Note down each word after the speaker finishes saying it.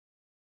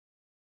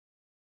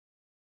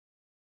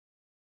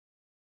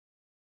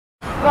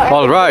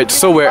Alright,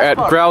 so we're at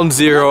Ground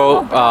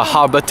Zero,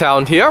 Harbour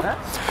Town here.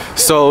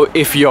 So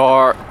if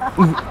you're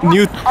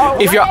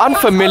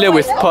unfamiliar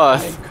with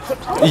Perth,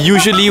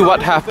 usually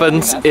what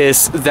happens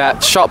is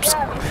that shops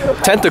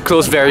tend to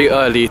close very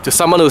early. To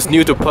someone who's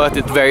new to Perth,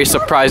 it's very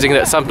surprising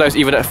that sometimes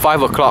even at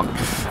 5 o'clock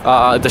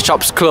the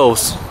shops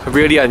close.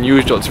 Really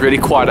unusual, it's really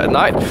quiet at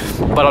night.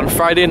 But on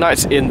Friday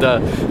nights in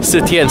the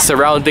city and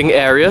surrounding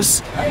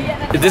areas,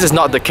 this is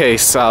not the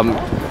case.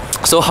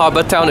 So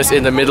Harbour Town is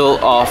in the middle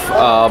of,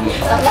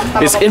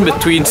 is in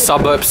between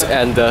suburbs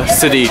and the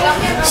city.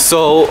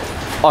 So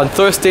on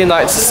Thursday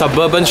nights,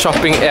 suburban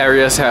shopping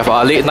areas have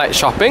late night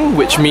shopping,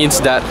 which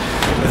means that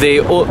they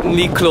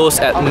only close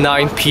at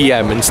 9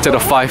 PM instead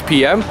of 5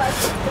 PM.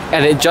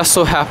 And it just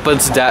so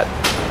happens that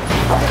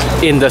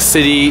in the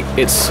city,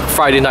 it's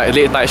Friday night,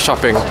 late night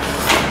shopping.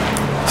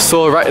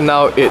 So right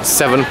now it's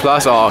 7+,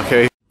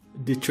 okay.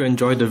 Did you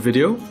enjoy the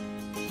video?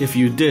 If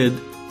you did,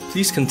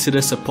 please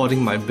consider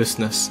supporting my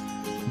business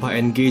by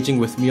engaging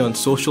with me on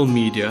social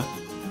media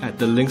at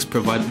the links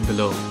provided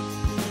below.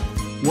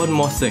 One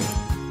more thing,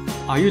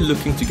 are you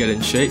looking to get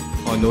in shape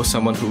or know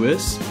someone who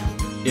is?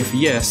 If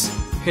yes,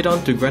 head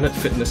on to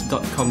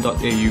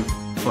granitefitness.com.au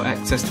for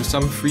access to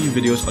some free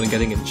videos on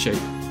getting in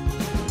shape.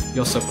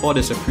 Your support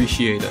is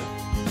appreciated.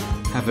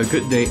 Have a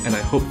good day and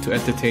I hope to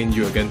entertain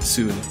you again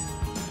soon.